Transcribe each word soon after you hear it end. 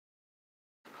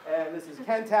And this is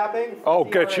Ken Tapping. I'll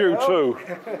get you too.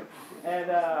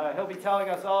 And he'll be telling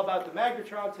us all about the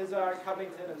Magnetron, Tizard,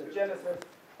 Covington, and the genesis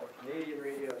of Canadian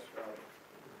radio astronomy.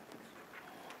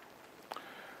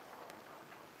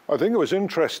 I think it was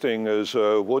interesting, as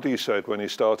Woody said when he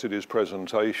started his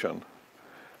presentation,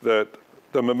 that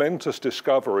the momentous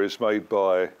discoveries made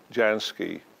by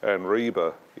Jansky and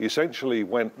Rieber essentially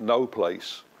went no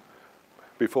place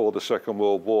before the Second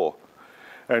World War.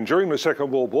 And during the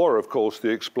Second World War, of course, the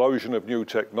explosion of new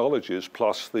technologies,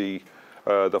 plus the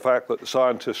fact that the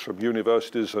scientists from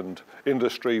universities and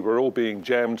industry were all being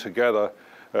jammed together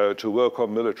to work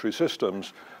on military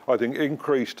systems, I think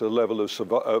increased the level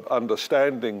of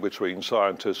understanding between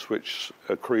scientists, which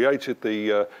created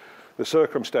the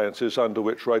circumstances under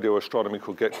which radio astronomy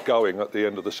could get going at the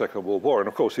end of the Second World War. And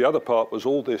of course, the other part was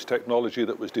all this technology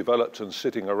that was developed and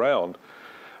sitting around.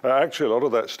 Actually, a lot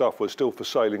of that stuff was still for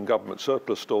sale in government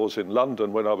surplus stores in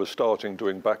London when I was starting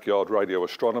doing backyard radio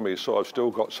astronomy, so I've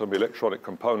still got some electronic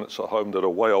components at home that are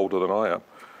way older than I am.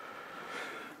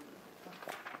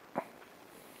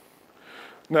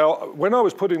 Now, when I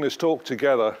was putting this talk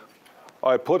together,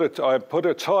 I put a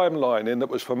timeline in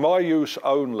that was for my use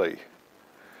only.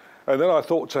 And then I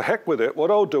thought, to heck with it,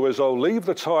 what I'll do is I'll leave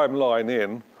the timeline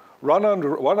in, run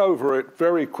over it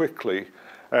very quickly,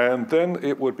 and then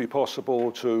it would be possible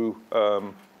to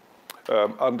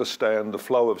understand the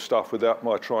flow of stuff without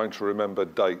my trying to remember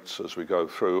dates as we go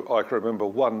through. I can remember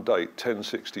one date,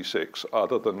 1066.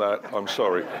 Other than that, I'm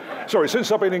sorry. Sorry,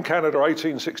 since I've been in Canada,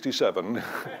 1867.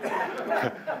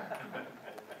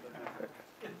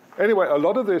 Anyway, a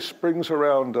lot of this brings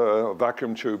around a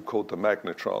vacuum tube called the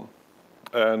magnetron.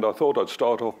 And I thought I'd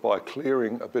start off by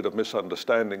clearing a bit of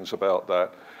misunderstandings about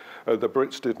that. The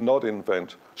Brits did not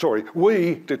invent,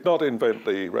 we did not invent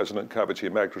the resonant cavity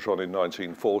magnetron in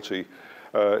 1940.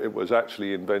 It was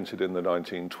actually invented in the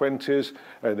 1920s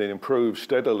and then improved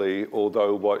steadily,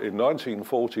 although in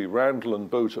 1940, Randall and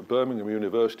Boot at Birmingham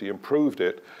University improved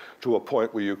it to a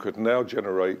point where you could now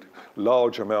generate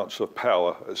large amounts of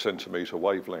power at centimetre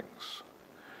wavelengths.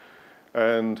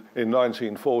 And in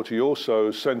 1940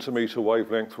 also, centimetre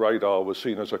wavelength radar was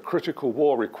seen as a critical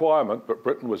war requirement, but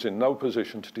Britain was in no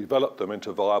position to develop them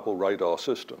into viable radar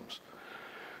systems.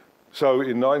 So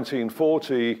in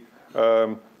 1940,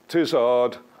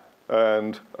 Tizard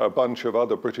and a bunch of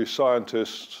other British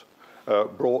scientists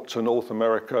brought to North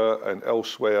America and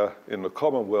elsewhere in the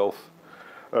Commonwealth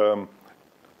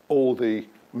all the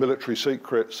military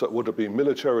secrets that would have been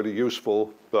militarily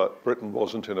useful, but Britain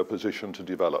wasn't in a position to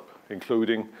develop,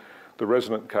 including the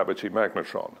resonant cavity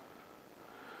magnetron.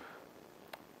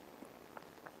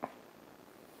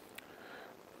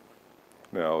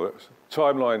 Now,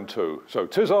 timeline 2. So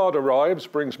Tizard arrives,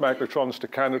 brings magnetrons to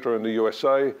Canada and the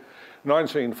USA.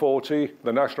 1940,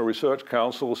 the National Research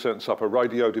Council sets up a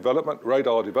radar development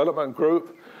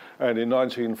group. And in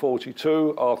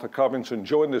 1942, Arthur Covington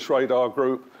joined this radar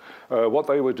group. What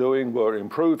they were doing were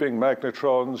improving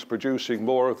magnetrons, producing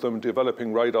more of them,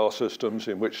 developing radar systems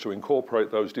in which to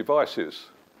incorporate those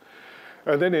devices.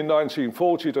 And then in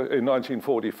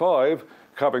 1945,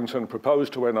 Covington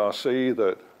proposed to NRC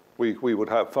that we would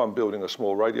have fun building a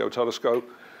small radio telescope,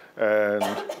 and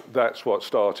that's what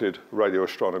started radio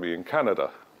astronomy in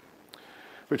Canada.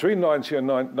 Between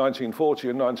 1940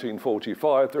 and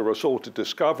 1945, there were assorted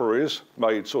discoveries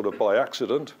made sort of by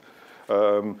accident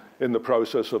in the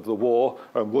process of the war,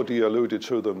 and Woody alluded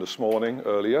to them this morning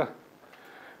earlier.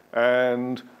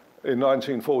 And in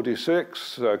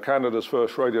 1946, Canada's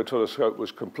first radio telescope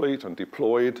was complete and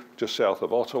deployed just south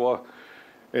of Ottawa.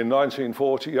 In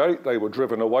 1948, they were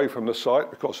driven away from the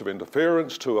site because of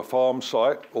interference to a farm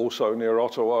site, also near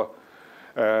Ottawa,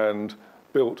 and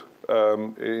built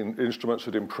in instruments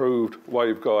that improved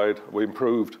waveguide,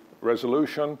 improved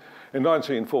resolution. In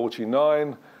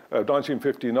 1959,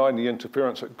 the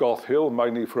interference at Goth Hill,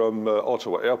 mainly from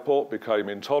Ottawa Airport, became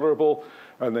intolerable,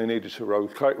 and they needed to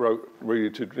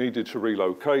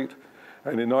relocate.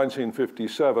 And in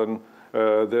 1957,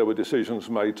 there were decisions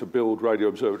made to build radio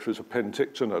observatories at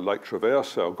Penticton at Lake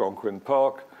Traverse, Algonquin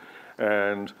Park,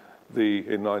 and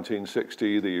in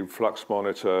 1960, the flux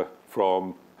monitor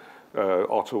from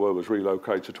Ottawa was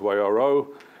relocated to ARO,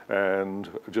 and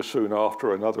just soon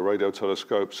after, another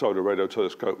solar radio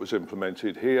telescope was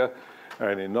implemented here.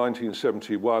 And in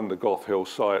 1971, the Goth Hill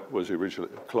site was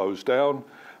originally closed down,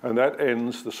 and that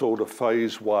ends the sort of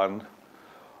phase 1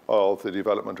 of the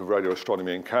development of radio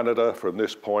astronomy in Canada. From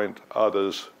this point,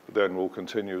 others then will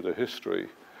continue the history.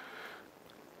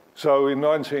 So in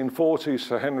 1940,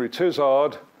 Sir Henry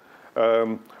Tizard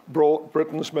brought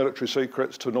Britain's military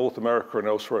secrets to North America and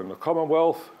elsewhere in the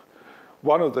Commonwealth.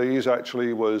 One of these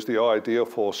actually was the idea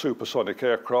for supersonic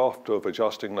aircraft of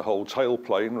adjusting the whole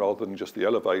tailplane rather than just the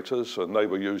elevators, and they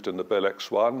were used in the Bell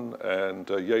X-1, and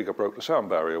Jaeger broke the sound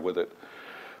barrier with it.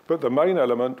 But the main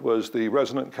element was the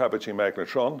resonant cavity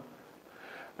magnetron,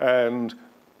 and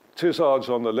Tizard's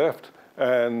on the left,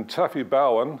 and Taffy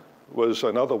Bowen was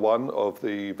another one of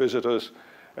the visitors,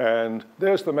 and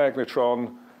there's the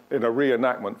magnetron in a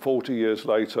reenactment 40 years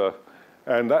later,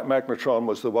 and that magnetron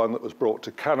was the one that was brought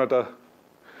to Canada.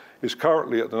 Is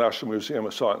currently at the National Museum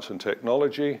of Science and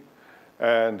Technology,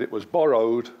 and it was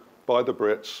borrowed by the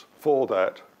Brits for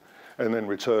that and then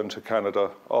returned to Canada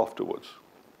afterwards.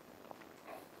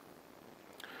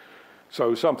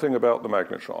 So something about the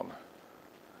magnetron.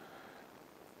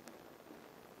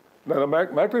 Now the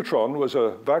magnetron was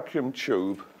a vacuum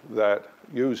tube that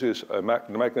uses a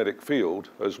magnetic field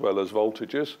as well as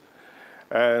voltages,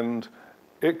 and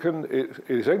it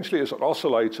essentially is an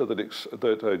oscillator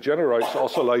that generates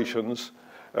oscillations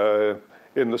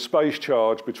in the space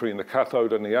charge between the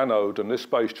cathode and the anode, and this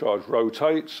space charge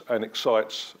rotates and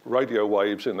excites radio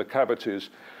waves in the cavities,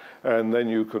 and then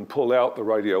you can pull out the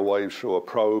radio waves through a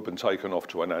probe and take them off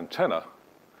to an antenna.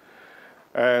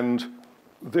 And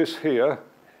this here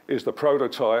is the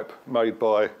prototype made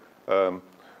by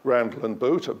Randall and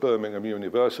Boot at Birmingham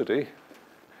University.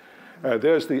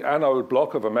 There's the anode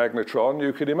block of a magnetron.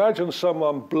 You can imagine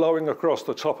someone blowing across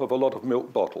the top of a lot of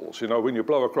milk bottles. You know, when you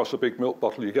blow across a big milk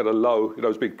bottle, you get a low,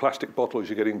 those big plastic bottles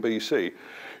you get in BC.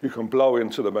 You can blow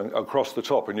into them across the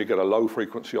top and you get a low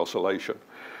frequency oscillation.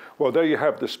 Well, there you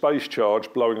have the space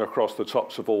charge blowing across the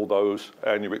tops of all those,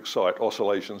 and you excite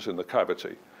oscillations in the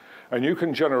cavity. And you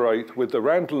can generate, with the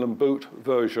Randall and Boot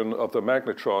version of the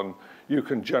magnetron, you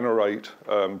can generate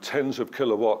tens of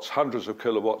kilowatts, hundreds of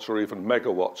kilowatts, or even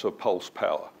megawatts of pulse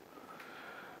power.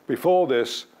 Before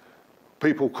this,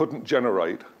 people couldn't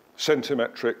generate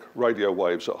centimetric radio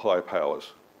waves at high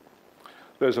powers.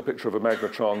 There's a picture of a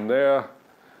magnetron there.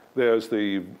 There's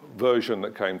the version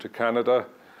that came to Canada.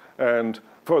 And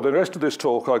for the rest of this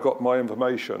talk, I got my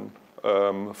information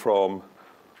from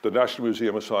the National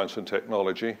Museum of Science and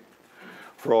Technology,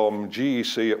 from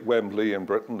GEC at Wembley in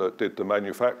Britain that did the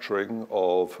manufacturing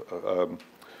of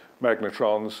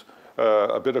magnetrons,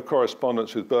 a bit of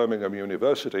correspondence with Birmingham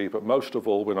University, but most of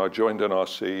all, when I joined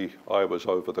NRC, I was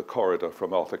over the corridor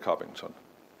from Arthur Covington.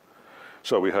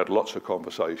 So we had lots of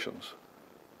conversations.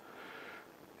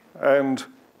 And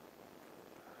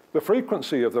the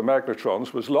frequency of the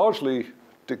magnetrons was largely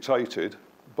dictated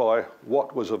by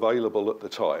what was available at the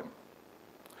time.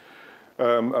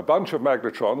 A bunch of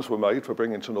magnetrons were made for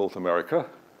bringing to North America,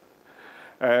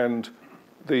 and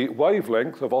the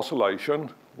wavelength of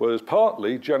oscillation was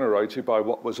partly generated by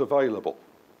what was available.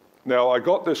 Now, I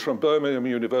got this from Birmingham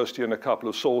University in a couple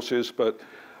of sources, but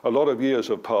a lot of years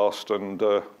have passed, and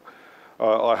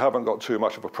I haven't got too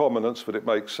much of a prominence, but it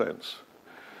makes sense.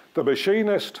 The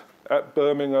machinist at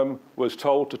Birmingham was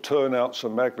told to turn out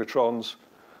some magnetrons.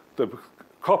 The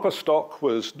copper stock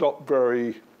was not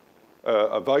very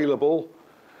available,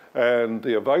 and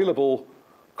the available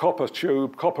copper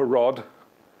tube, copper rod,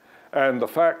 and the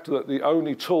fact that the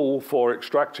only tool for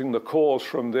extracting the cores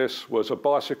from this was a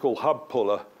bicycle hub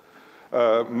puller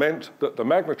meant that the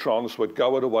magnetrons would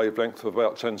go at a wavelength of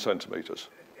about 10 centimeters.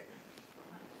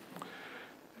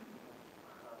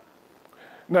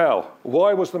 Now,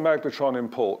 why was the magnetron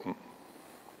important?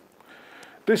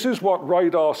 This is what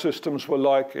radar systems were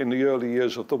like in the early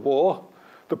years of the war.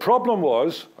 The problem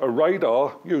was a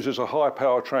radar uses a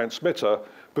high-power transmitter,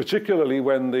 particularly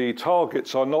when the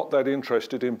targets are not that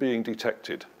interested in being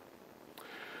detected.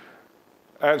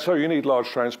 And so you need large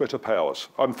transmitter powers.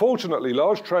 Unfortunately,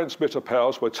 large transmitter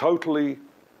powers were totally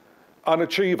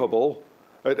unachievable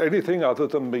at anything other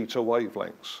than meter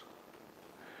wavelengths,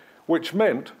 which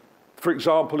meant, for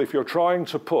example, if you're trying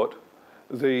to put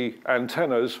the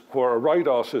antennas for a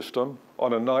radar system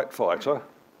on a night fighter,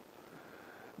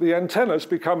 the antennas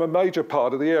become a major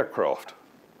part of the aircraft.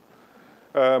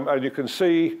 And you can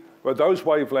see with those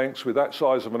wavelengths, with that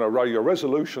size of an array, your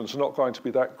resolution's not going to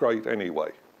be that great anyway.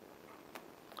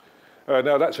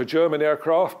 Now that's a German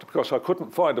aircraft, because I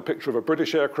couldn't find a picture of a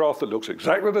British aircraft that looks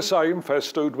exactly the same,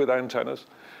 festooned with antennas.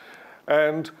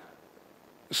 And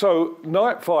so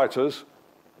night fighters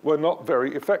were not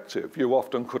very effective. You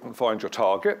often couldn't find your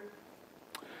target.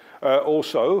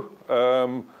 Also,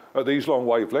 at these long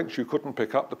wavelengths, you couldn't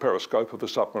pick up the periscope of a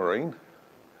submarine.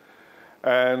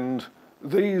 And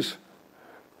these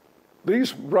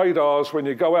radars, when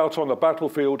you go out on the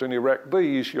battlefield and erect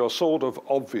these, you're sort of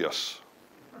obvious.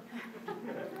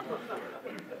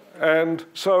 And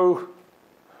so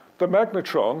the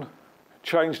magnetron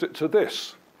changed it to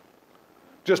this.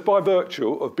 just by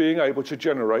virtue of being able to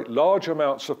generate large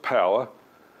amounts of power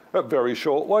at very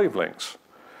short wavelengths.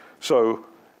 So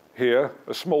here,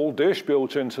 a small dish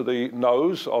built into the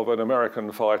nose of an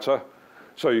American fighter.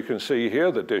 So you can see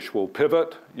here the dish will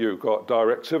pivot. You've got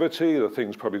directivity. The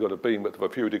thing's probably got a beam width of a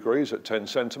few degrees at 10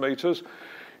 centimeters.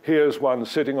 Here's one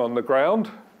sitting on the ground.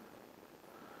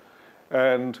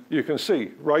 And you can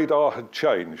see radar had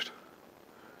changed.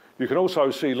 You can also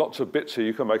see lots of bits here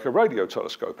you can make a radio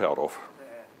telescope out of.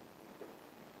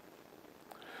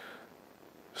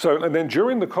 So, and then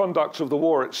during the conduct of the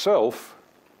war itself,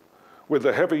 with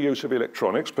the heavy use of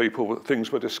electronics,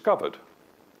 things were discovered.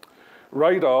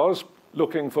 Radars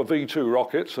looking for V2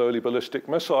 rockets, early ballistic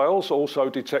missiles, also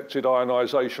detected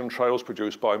ionization trails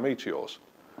produced by meteors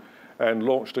and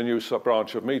launched a new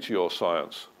branch of meteor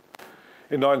science.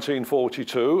 In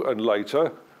 1942 and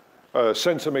later,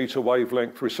 centimeter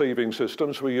wavelength receiving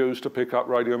systems were used to pick up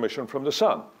radio emission from the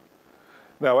sun.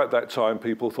 Now, at that time,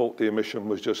 people thought the emission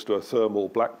was just a thermal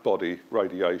black body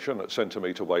radiation at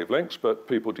centimeter wavelengths, but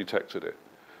people detected it.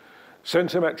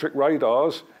 Centimetric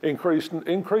radars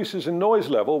increases in noise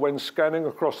level when scanning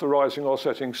across the rising or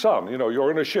setting sun. You know,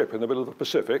 you're in a ship in the middle of the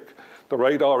Pacific, the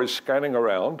radar is scanning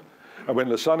around, and when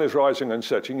the sun is rising and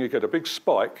setting, you get a big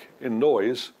spike in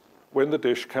noise when the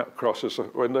dish crosses,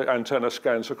 when the antenna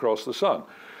scans across the sun.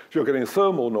 So you're getting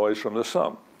thermal noise from the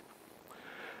sun.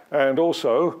 And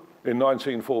also, in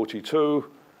 1942,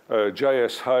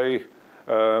 J.S. Hay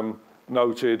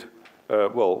noted,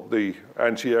 the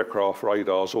anti-aircraft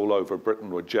radars all over Britain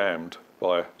were jammed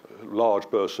by large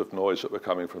bursts of noise that were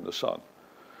coming from the sun.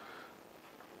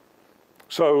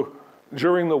 So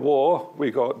during the war,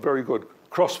 we got very good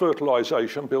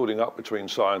cross-fertilization building up between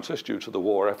scientists due to the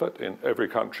war effort in every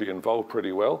country involved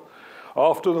pretty well.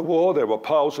 After the war, there were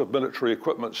piles of military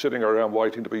equipment sitting around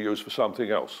waiting to be used for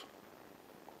something else.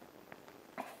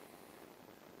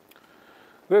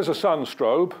 There's a sun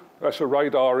strobe. That's a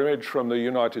radar image from the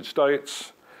United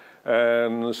States.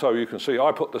 And so you can see,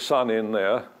 I put the sun in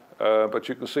there, but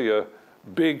you can see a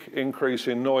big increase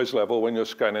in noise level when you're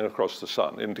scanning across the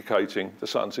sun, indicating the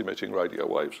sun's emitting radio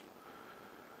waves.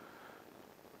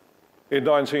 In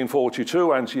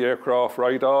 1942, anti-aircraft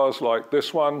radars like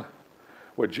this one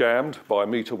were jammed by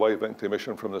meter wavelength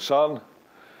emission from the sun.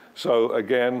 So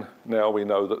again, now we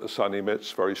know that the sun emits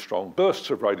very strong bursts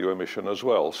of radio emission as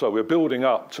well. So we're building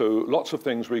up to lots of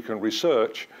things we can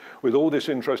research with all this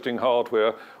interesting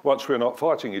hardware once we're not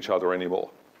fighting each other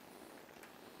anymore.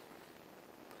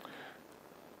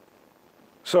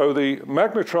 So the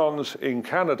magnetrons in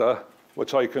Canada were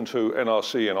taken to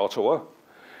NRC in Ottawa,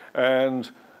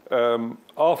 and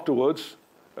afterwards,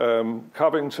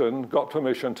 Covington got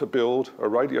permission to build a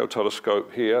radio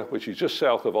telescope here, which is just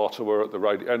south of Ottawa at the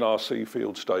NRC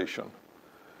field station.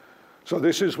 So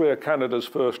this is where Canada's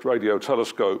first radio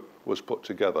telescope was put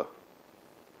together.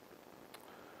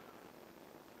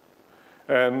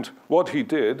 And what he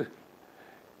did,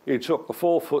 he took a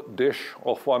 4-foot dish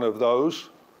off one of those,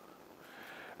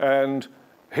 and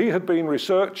he had been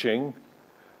researching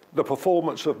the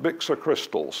performance of mixer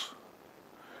crystals.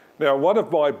 Now, one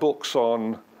of my books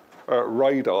on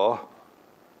radar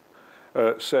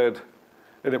said,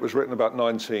 and it was written about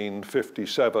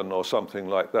 1957 or something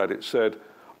like that, it said,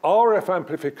 RF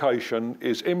amplification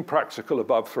is impractical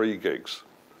above 3 gigs.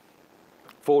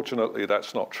 Fortunately,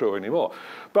 that's not true anymore.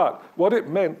 But what it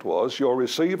meant was your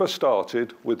receiver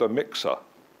started with a mixer.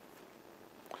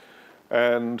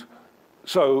 And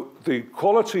so the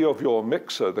quality of your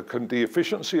mixer, the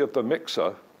efficiency of the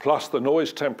mixer, plus the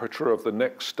noise temperature of the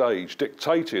next stage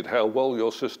dictated how well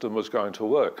your system was going to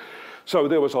work. So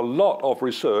there was a lot of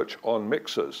research on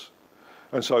mixers.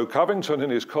 And so Covington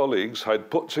and his colleagues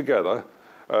had put together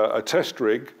a test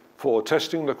rig for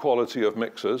testing the quality of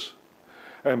mixers.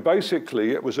 And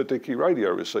basically, it was a Dickey radio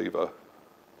receiver.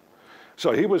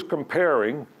 So he was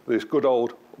comparing this good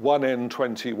old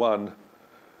 1N21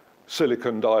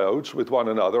 silicon diodes with one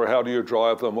another. How do you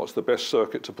drive them? What's the best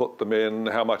circuit to put them in?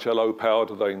 How much LO power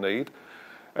do they need?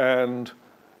 And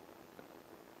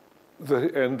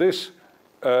this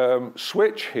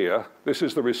switch here, this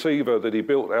is the receiver that he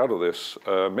built out of this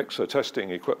mixer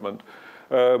testing equipment,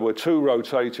 were 2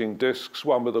 rotating discs,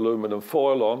 one with aluminum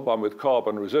foil on, one with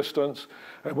carbon resistance.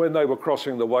 And when they were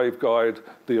crossing the waveguide,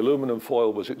 the aluminum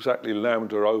foil was exactly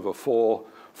lambda over 4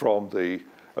 from the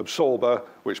absorber,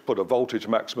 which put a voltage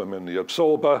maximum in the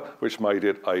absorber, which made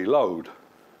it a load.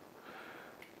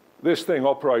 This thing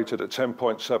operated at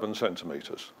 10.7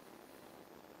 centimeters.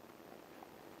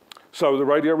 So the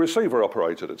radio receiver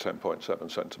operated at 10.7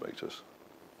 centimeters,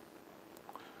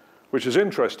 which is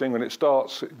interesting, and it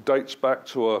dates back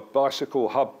to a bicycle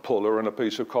hub puller and a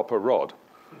piece of copper rod.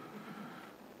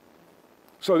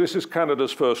 So this is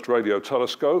Canada's first radio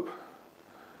telescope,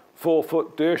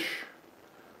 4-foot dish,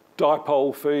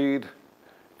 dipole feed,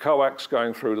 coax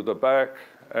going through to the back,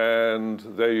 and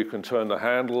there you can turn the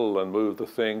handle and move the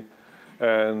thing.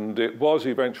 And it was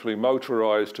eventually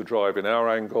motorized to drive in our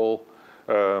angle,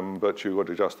 but you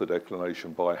would adjust the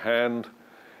declination by hand.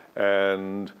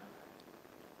 And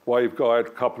waveguide, a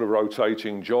couple of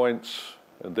rotating joints,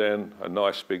 and then a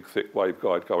nice big thick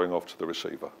waveguide going off to the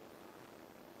receiver.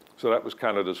 So that was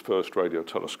Canada's first radio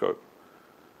telescope.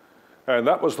 And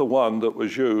that was the one that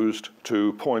was used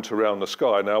to point around the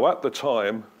sky. Now at the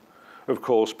time, of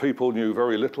course, people knew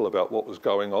very little about what was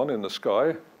going on in the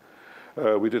sky.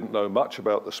 We didn't know much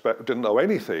about didn't know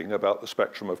anything about the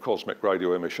spectrum of cosmic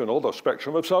radio emission or the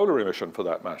spectrum of solar emission for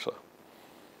that matter.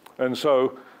 And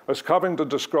so, as Covington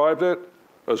described it,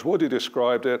 as Woody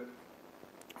described it,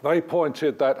 they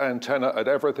pointed that antenna at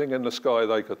everything in the sky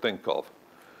they could think of.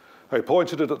 They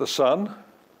pointed it at the sun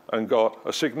and got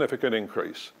a significant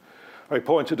increase. They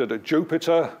pointed it at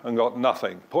Jupiter and got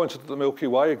nothing. Pointed at the Milky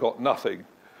Way, got nothing.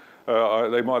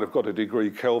 They might have got a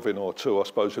degree Kelvin or two, I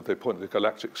suppose, if they pointed at the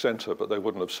galactic center, but they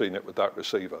wouldn't have seen it with that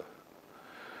receiver.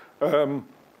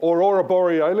 Aurora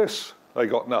Borealis, they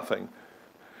got nothing.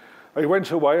 They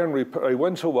went away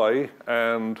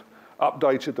and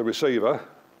updated the receiver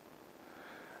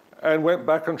and went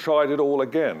back and tried it all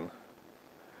again.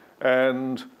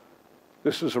 And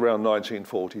this is around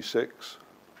 1946.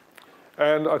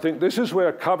 And I think this is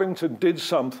where Covington did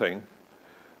something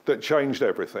that changed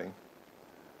everything.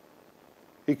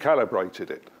 He calibrated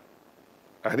it.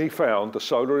 And he found the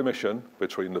solar emission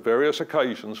between the various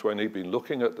occasions when he'd been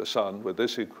looking at the sun with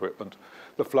this equipment,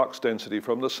 the flux density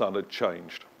from the sun had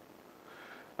changed.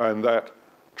 And that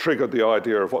triggered the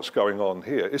idea of what's going on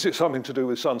here. Is it something to do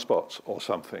with sunspots or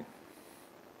something?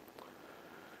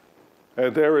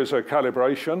 There is a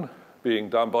calibration being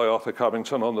done by Arthur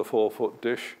Covington on the 4-foot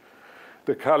dish.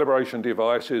 The calibration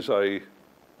device is a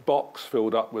box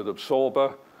filled up with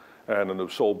absorber and an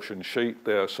absorption sheet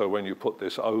there, so when you put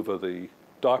this over the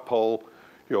dipole,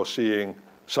 you're seeing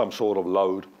some sort of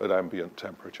load at ambient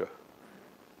temperature.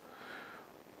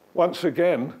 Once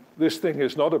again, this thing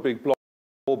is not a big block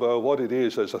absorber. What it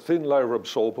is a thin layer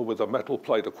absorber with a metal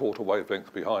plate a quarter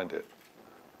wavelength behind it.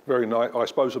 Very nice. I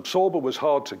suppose absorber was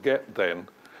hard to get then,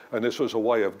 and this was a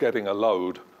way of getting a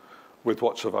load with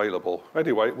what's available.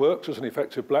 Anyway, it worked as an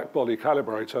effective black body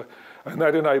calibrator, and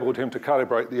that enabled him to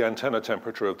calibrate the antenna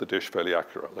temperature of the dish fairly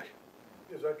accurately.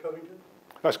 Is that Covington?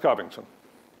 That's Covington.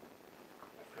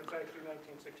 It's actually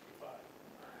 1965.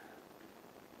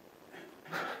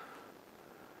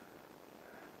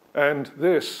 And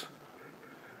this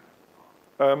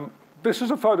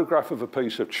is a photograph of a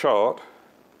piece of chart,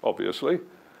 obviously,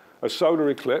 a solar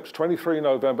eclipse, 23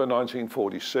 November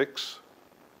 1946.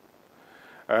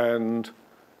 And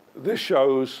this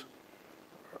shows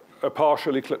a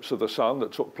partial eclipse of the sun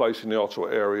that took place in the Ottawa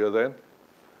area then.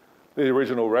 The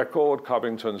original record,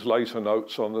 Covington's later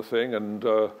notes on the thing, and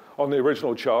on the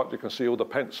original chart you can see all the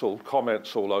penciled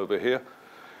comments all over here.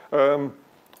 Now,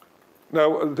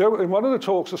 in one of the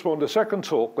talks this morning, the second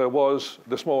talk, there was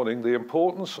this morning the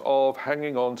importance of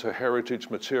hanging on to heritage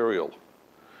material.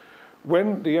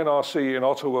 When the NRC in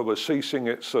Ottawa was ceasing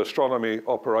its astronomy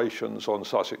operations on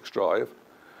Sussex Drive,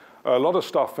 a lot of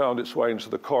stuff found its way into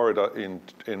the corridor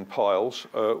in piles.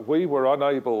 We were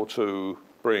unable to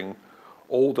bring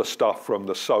all the stuff from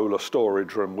the solar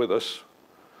storage room with us.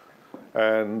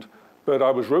 But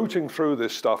I was rooting through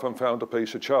this stuff and found a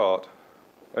piece of chart,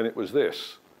 and it was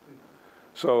this.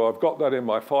 So I've got that in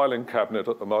my filing cabinet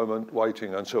at the moment,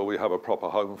 waiting until we have a proper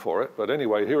home for it. But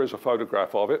anyway, here is a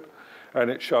photograph of it,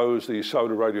 and it shows the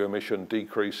solar radio emission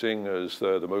decreasing as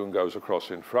the moon goes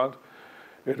across in front.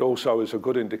 It also is a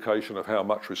good indication of how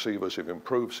much receivers have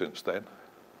improved since then.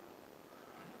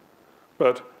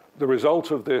 But the result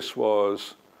of this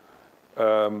was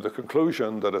the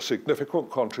conclusion that a significant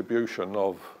contribution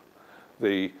of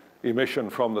the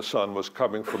emission from the sun was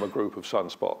coming from a group of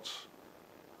sunspots.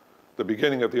 The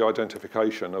beginning of the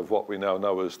identification of what we now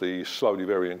know as the slowly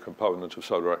varying component of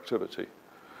solar activity.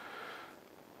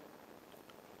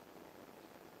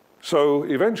 So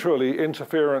eventually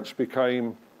interference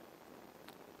became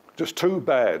just too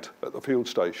bad at the field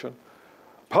station,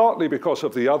 partly because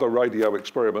of the other radio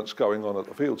experiments going on at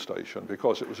the field station,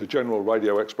 because it was a general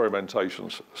radio experimentation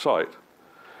site.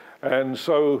 And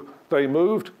so they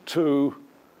moved to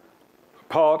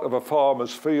part of a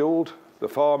farmer's field. The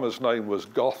farmer's name was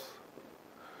Goth.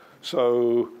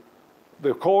 So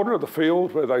the corner of the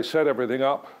field where they set everything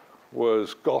up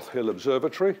was Goth Hill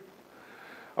Observatory.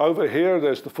 Over here,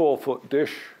 there's the 4-foot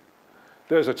dish.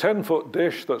 There's a 10-foot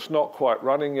dish that's not quite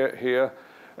running yet here,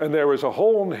 And there is a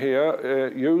horn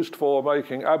here used for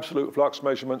making absolute flux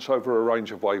measurements over a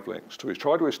range of wavelengths to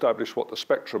try to establish what the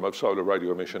spectrum of solar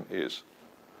radio emission is.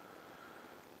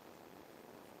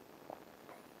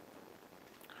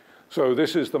 So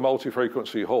this is the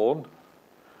multi-frequency horn.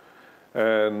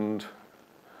 And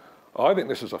I think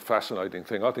this is a fascinating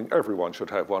thing. I think everyone should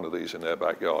have one of these in their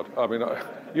backyard. I mean,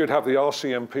 you'd have the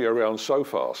RCMP around so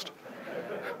fast.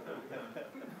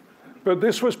 But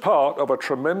this was part of a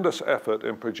tremendous effort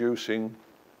in producing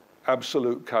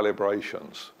absolute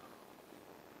calibrations.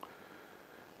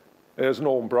 There's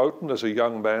Norm Broughton as a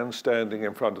young man standing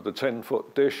in front of the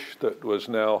 10-foot dish that was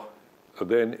now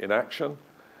then in action,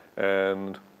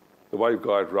 and the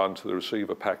waveguide run to the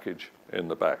receiver package in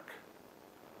the back.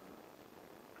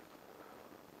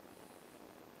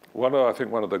 I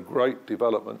think one of the great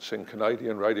developments in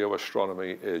Canadian radio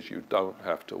astronomy is you don't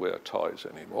have to wear ties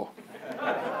anymore.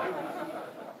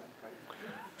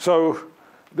 So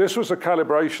this was a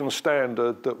calibration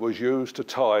standard that was used to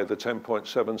tie the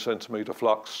 10.7 centimeter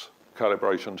flux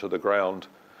calibration to the ground,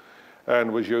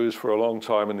 and was used for a long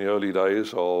time in the early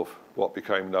days of what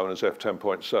became known as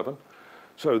F10.7.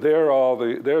 So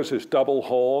there's this double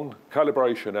horn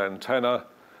calibration antenna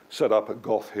set up at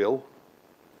Goth Hill.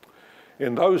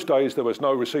 In those days, there was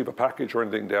no receiver package or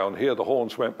anything down here. The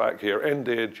horns went back here,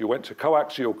 ended. You went to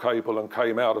coaxial cable and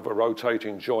came out of a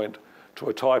rotating joint to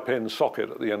a type N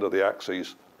socket at the end of the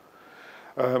axes.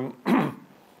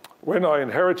 When I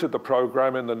inherited the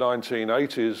program in the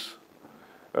 1980s,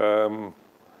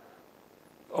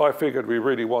 I figured we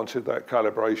really wanted that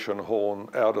calibration horn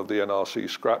out of the NRC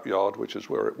scrapyard, which is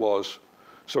where it was.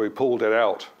 So we pulled it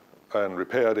out and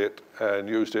repaired it and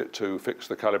used it to fix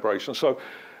the calibration. So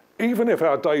even if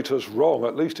our data's wrong,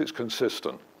 at least it's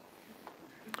consistent.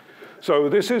 So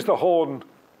this is the horn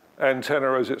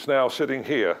antenna as it's now sitting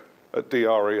here at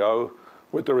DREO,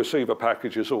 with the receiver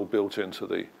packages all built into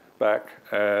the back,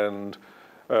 and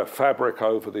fabric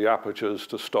over the apertures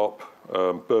to stop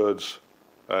birds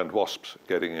and wasps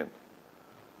getting in.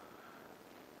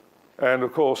 And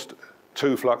of course,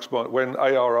 when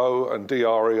ARO and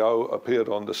DREO appeared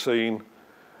on the scene,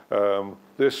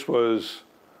 this was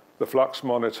the flux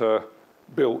monitor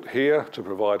built here to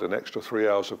provide an extra 3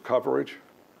 hours of coverage.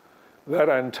 That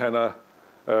antenna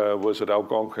was at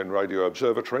Algonquin Radio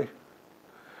Observatory.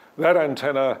 That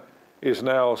antenna is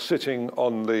now sitting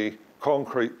on the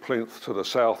concrete plinth to the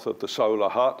south of the solar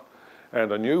hut,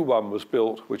 and a new one was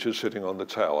built which is sitting on the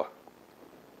tower.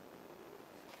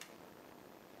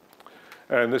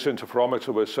 And this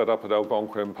interferometer was set up at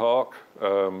Algonquin Park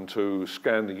to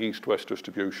scan the east-west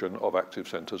distribution of active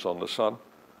centers on the sun.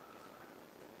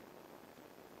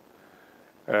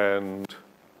 And,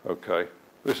 okay,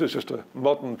 this is just a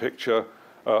modern picture.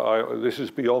 This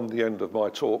is beyond the end of my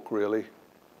talk, really.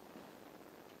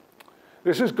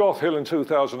 This is Goth Hill in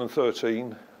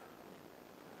 2013.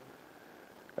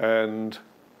 And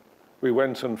we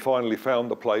went and finally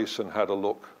found the place and had a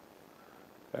look.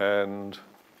 And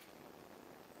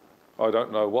I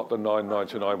don't know what the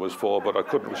 $9.99 was for, but I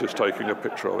couldn't resist taking a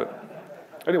picture of it.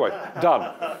 Anyway, done.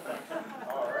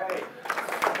 All right.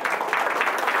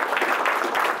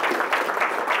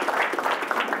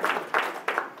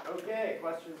 Okay,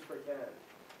 questions for Ken?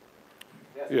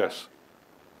 I Yes.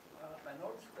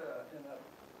 noticed in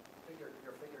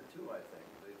your figure 2, I think,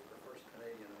 the first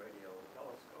Canadian radio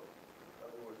telescope,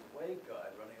 there was a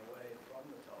waveguide running away from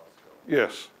the telescope.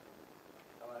 Yes.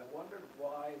 And I wondered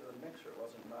why the mixer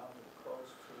wasn't mounted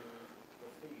close to the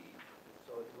feed,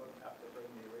 so that you wouldn't have to bring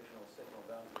the original signal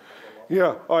down to the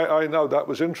Yeah, I know that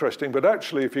was interesting, but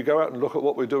actually if you go out and look at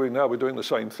what we're doing now, we're doing the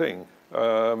same thing.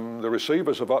 The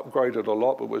receivers have upgraded a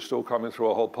lot, but we're still coming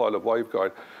through a whole pile of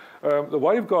waveguide. The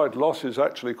waveguide loss is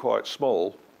actually quite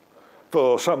small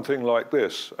for something like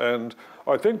this. And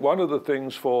I think one of the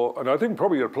things and I think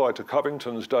probably it applied to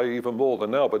Covington's day even more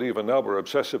than now, but even now we're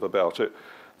obsessive about it,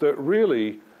 that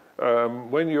really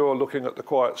when you're looking at the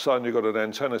quiet sun, you've got an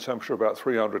antenna temperature of about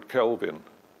 300 Kelvin.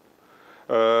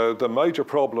 The major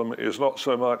problem is not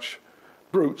so much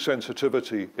brute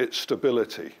sensitivity, it's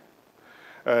stability.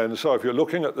 And so if you're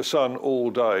looking at the sun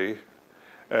all day,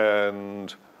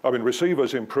 and I mean,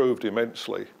 receivers improved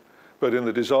immensely, but in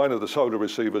the design of the solar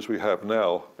receivers we have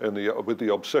now, with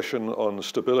the obsession on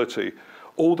stability,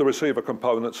 all the receiver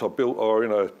components are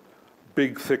in a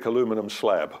big, thick aluminum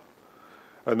slab.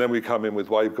 And then we come in with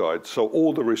waveguides. So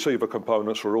all the receiver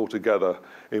components are all together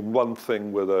in one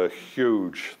thing with a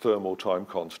huge thermal time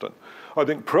constant. I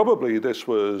think probably this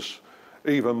was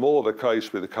even more the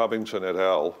case with Covington et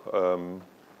al.,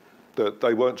 that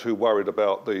they weren't too worried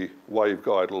about the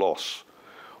waveguide loss.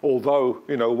 Although,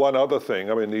 you know, one other thing,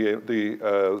 I mean,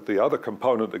 the other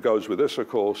component that goes with this, of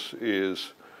course,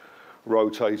 is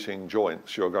rotating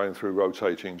joints. You're going through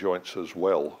rotating joints as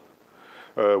well.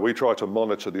 We try to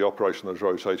monitor the operation of those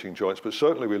rotating joints, but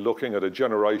certainly we're looking at a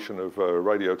generation of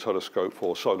radio telescope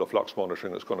for solar flux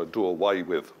monitoring that's going to do away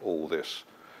with all this.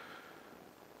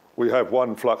 We have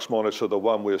one flux monitor, the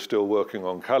one we're still working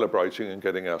on calibrating and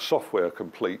getting our software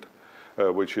complete,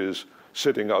 which is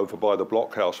sitting over by the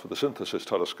blockhouse for the synthesis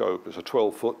telescope. It's a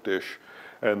 12-foot dish,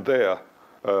 and there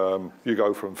you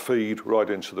go from feed right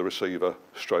into the receiver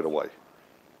straight away.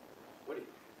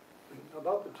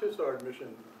 About the Tizard mission,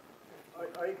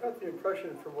 I got the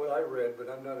impression from what I read, but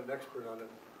I'm not an expert on it,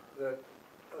 that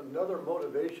another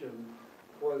motivation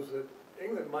was that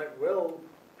England might well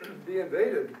be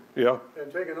invaded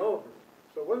and taken over.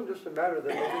 So it wasn't just a matter that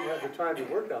they didn't have the time to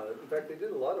work on it. In fact, they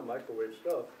did a lot of microwave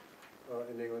stuff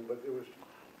in England, but it was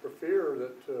for fear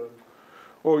that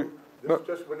this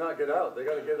just would not get out. They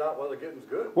got to get it out while the getting's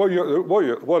good.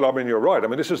 Well, I mean, you're right. I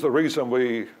mean, this is the reason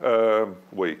the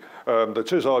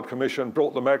Tizard Commission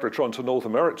brought the Magnetron to North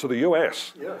America, to the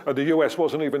US. Yeah. And the US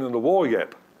wasn't even in the war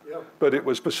yet. Yeah. But it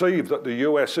was perceived that the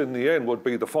US in the end would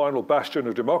be the final bastion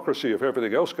of democracy if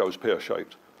everything else goes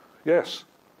pear-shaped. Yes.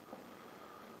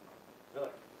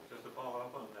 Just to follow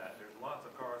up on that, there's lots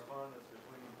of correspondence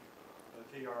between the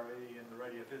TRE and the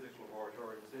Radiophysics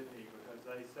Laboratory in Sydney, because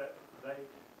they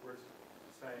were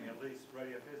saying at least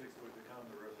radiophysics would become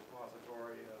the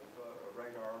repository of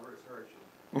radar research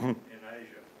in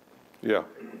Asia. Yeah.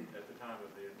 At the time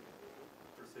of the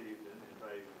perceived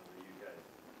invasion of the UK.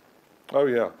 Oh,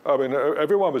 yeah. I mean,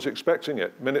 everyone was expecting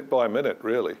it, minute by minute,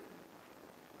 really.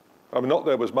 I mean, not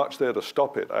there was much there to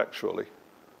stop it, actually.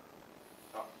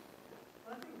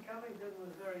 I think Covington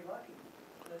was very lucky.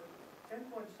 That 10.7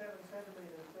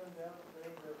 centimeters turned out to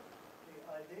be the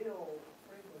ideal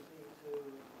frequency to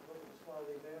look at the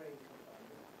slowly varying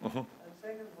component. And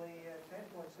secondly,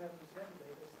 10.7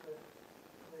 centimeters,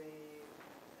 the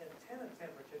antenna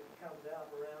temperature comes out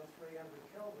around 300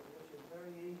 Kelvin, which is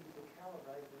very easy to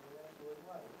calibrate in an absolute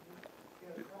way. Do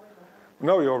you have a comment on that?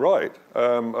 No, you're right.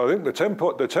 I think the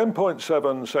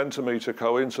 10.7 centimeter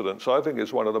coincidence, I think,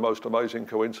 is one of the most amazing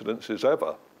coincidences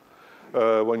ever.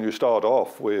 When you start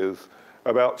off with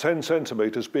about 10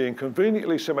 centimeters being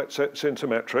conveniently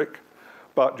symmetric,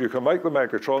 but you can make the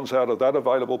magnetrons out of that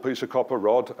available piece of copper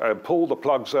rod and pull the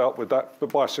plugs out with that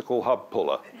bicycle hub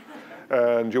puller.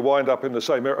 And you wind up in the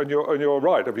same area. And you're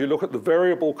right. If you look at the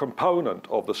variable component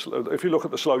of if you look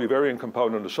at the slowly varying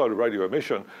component of solar radio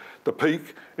emission, the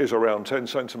peak is around 10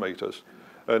 centimeters.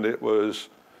 And it was,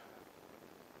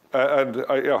 I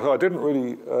didn't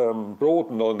really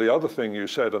broaden on the other thing you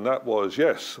said, and that was,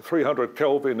 yes, 300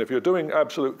 Kelvin. If you're doing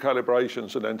absolute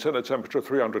calibrations, an antenna temperature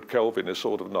 300 Kelvin is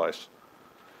sort of nice.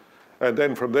 And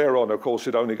then from there on, of course,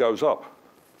 it only goes up.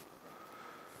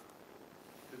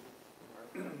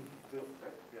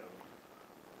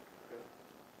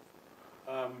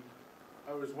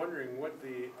 I was wondering what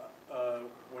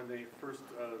when they first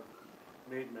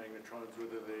made magnetrons,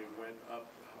 whether they went up,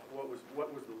 what was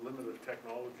the limit of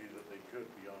technology that they could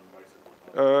beyond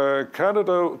bicycle?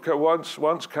 Canada,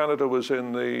 once Canada was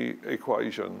in the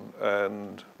equation,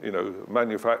 and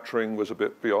manufacturing was a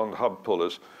bit beyond hub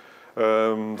pullers,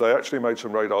 they actually made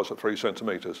some radars at 3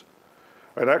 centimeters.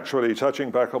 And actually, touching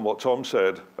back on what Tom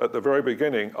said, at the very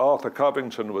beginning, Arthur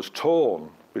Covington was torn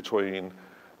between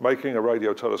making a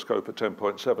radio telescope at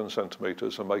 10.7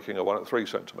 centimeters and making a one at 3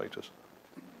 centimeters.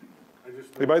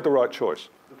 He made the right choice.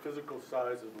 The physical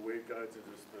size of the waveguides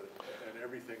and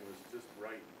everything was just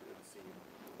right, it seemed.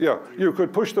 Yeah, you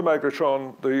could push the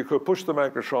magnetron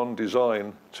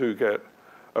design to get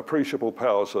appreciable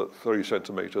powers at 3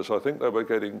 centimeters. I think they were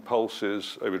getting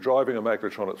pulses. They were driving a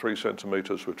magnetron at 3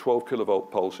 centimeters with 12 kilovolt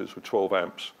pulses with 12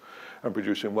 amps and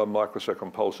producing 1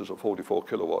 microsecond pulses at 44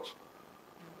 kilowatts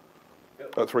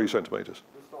at 3 centimeters.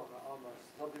 Just on the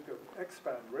subject of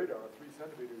X-band radar at 3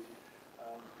 centimeters,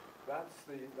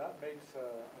 that makes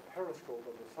a periscope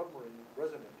of a submarine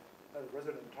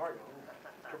resident target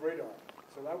to radar.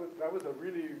 So that was a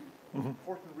really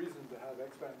important reason to have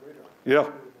X-band radar.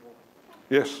 Yeah.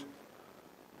 Yes.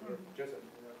 Joseph.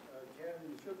 Ken,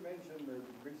 you should mention that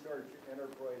research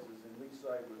enterprises in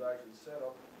Leaside was actually set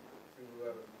up to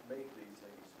make these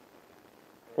things.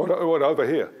 What over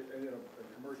here? In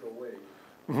a commercial way.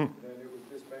 And it was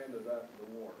disbanded after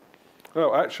the war.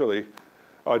 No, actually,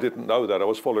 I didn't know that. I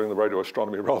was following the radio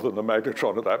astronomy rather than the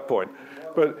magnetron at that point.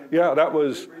 But yeah, that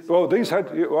was, well, these had,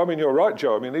 I mean, you're right,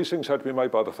 Joe. I mean, these things had to be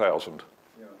made by the thousand.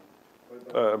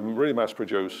 Yeah. Really mass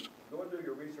produced. Go and do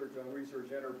your research on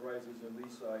research enterprises in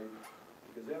Leaside.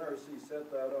 because NRC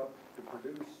set that up to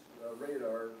produce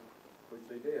radar, which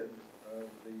they did,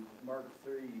 the Mark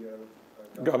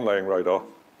III Gun laying radar.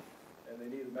 and they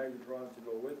needed magnetrons to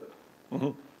go with it.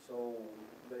 Mhm. So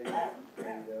they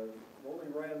only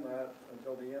ran that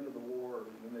until the end of the war, and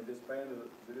then they disbanded it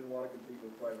because they didn't want to compete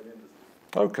with private industry.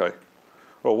 Okay.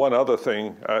 Well, one other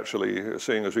thing, actually,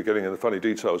 seeing as we're getting into funny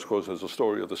details, of course, there's the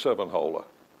story of the seven-holer.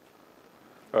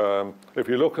 If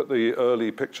you look at the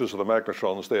early pictures of the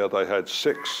magnetrons there, they had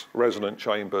 6 resonant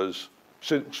chambers,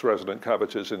 6 resonant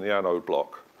cavities in the anode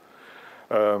block.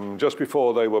 Just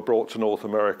before they were brought to North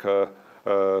America,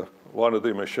 one of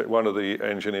the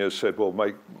engineers said, well,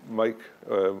 let's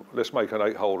make an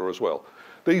 8-holer as well.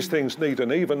 These things need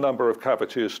an even number of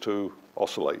cavities to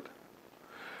oscillate.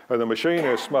 And the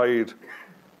machinist made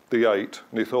the 8,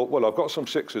 and he thought, well, I've got some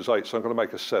 6s, 8s, so I'm going to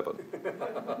make a 7.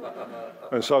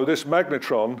 And so this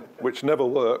magnetron, which never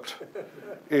worked,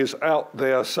 is out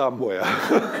there somewhere.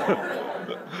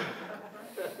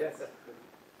 Yes.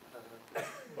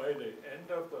 By the end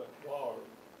of the war,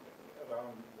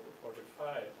 around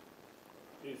 45,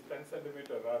 these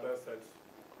 10-centimeter radar sets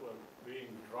were being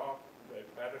dropped by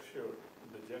parachute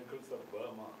in the jungles of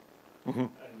Burma. Mhm.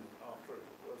 And after it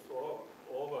was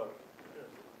over,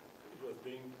 it was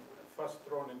being first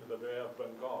thrown into the Bay of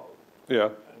Bengal. Yeah.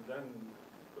 And then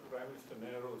the Prime Minister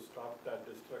Nehru stopped that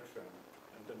destruction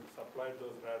and then supplied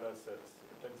those radar sets,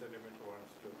 10-centimeter ones,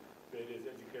 to various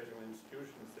educational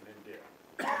institutions in India.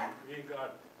 And we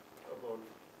got about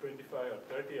 25 or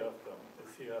 30 of them, the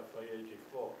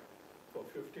CR-584, for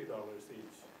 $50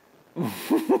 each.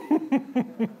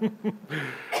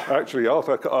 Actually,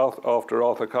 after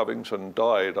Arthur Covington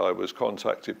died, I was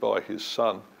contacted by his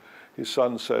son. His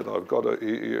son said,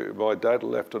 my dad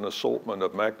left an assortment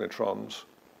of magnetrons.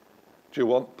 Do you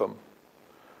want them?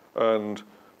 And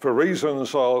for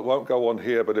reasons I won't go on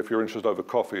here, but if you're interested over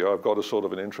coffee, I've got a sort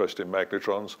of an interest in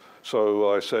magnetrons.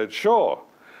 So I said, sure,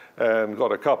 and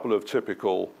got a couple of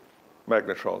typical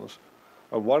magnetrons.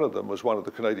 And one of them was one of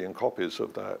the Canadian copies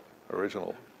of that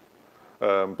original.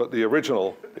 But the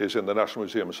original is in the National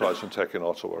Museum of Science and Tech in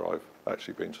Ottawa. I've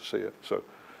actually been to see it. So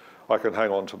I can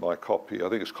hang on to my copy. I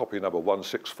think it's copy number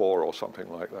 164 or something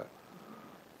like that.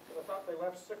 But I thought they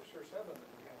left 6 or 7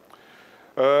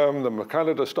 in Canada.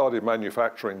 Canada started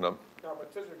manufacturing them. No,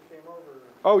 but Tizard came over.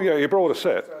 Oh yeah, he brought a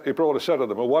set. He brought a set of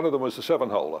them, and one of them was the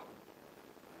 7-holer.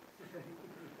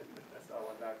 That's not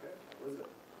one back there, was it?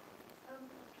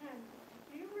 Ken,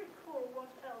 do you recall what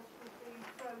else was being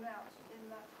thrown out in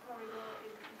that corridor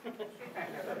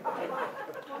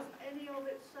was any of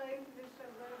it saved? This so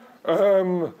very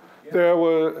much? There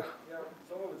were. Yeah,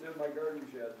 some of it's in my garden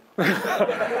shed.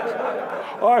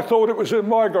 I thought it was in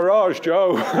my garage,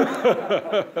 Joe.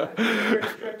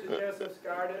 Restricted justice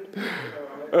garden.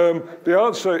 The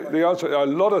answer. A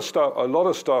lot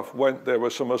of stuff went. There were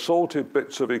some assorted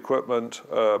bits of equipment,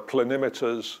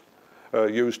 planimeters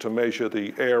used to measure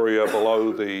the area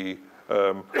below the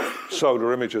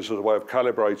solar images as a way of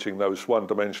calibrating those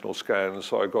one-dimensional scans.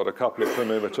 So I got a couple of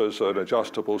planimeters, an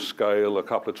adjustable scale, a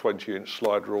couple of 20-inch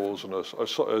slide rules, and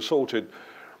assorted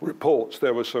reports.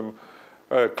 There were some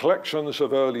collections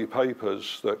of early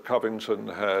papers that Covington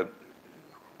had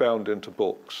bound into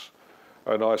books,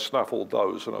 and I snaffled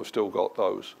those, and I've still got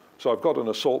those. So I've got an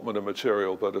assortment of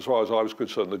material, but as far as I was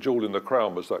concerned, the jewel in the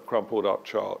crown was that crumpled up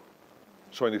chart,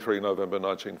 23 November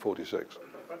 1946.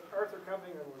 But Arthur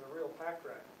Covington was a real pack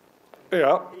rat.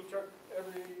 Yeah. He took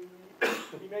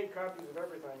he made copies of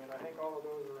everything, and I think all of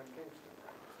those are in Kingston.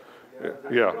 So,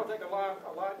 Yeah. I don't think a lot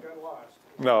got lost.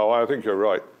 No, I think you're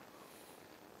right.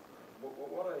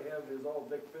 What I have is all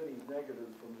Dick Finney's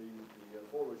negatives from the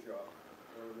Photoshop,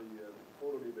 or the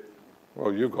photo division.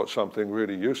 Well, you've got something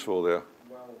really useful there.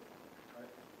 Well,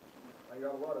 I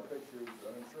got a lot of pictures,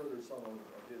 and I'm sure there's some of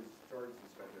his charts and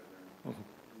stuff in there.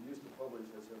 He used to publish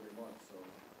this every month, so.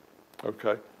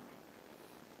 Okay.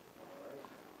 All right.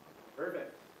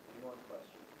 Perfect. Any more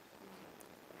questions?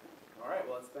 All right,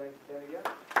 well, let's thank Ken again.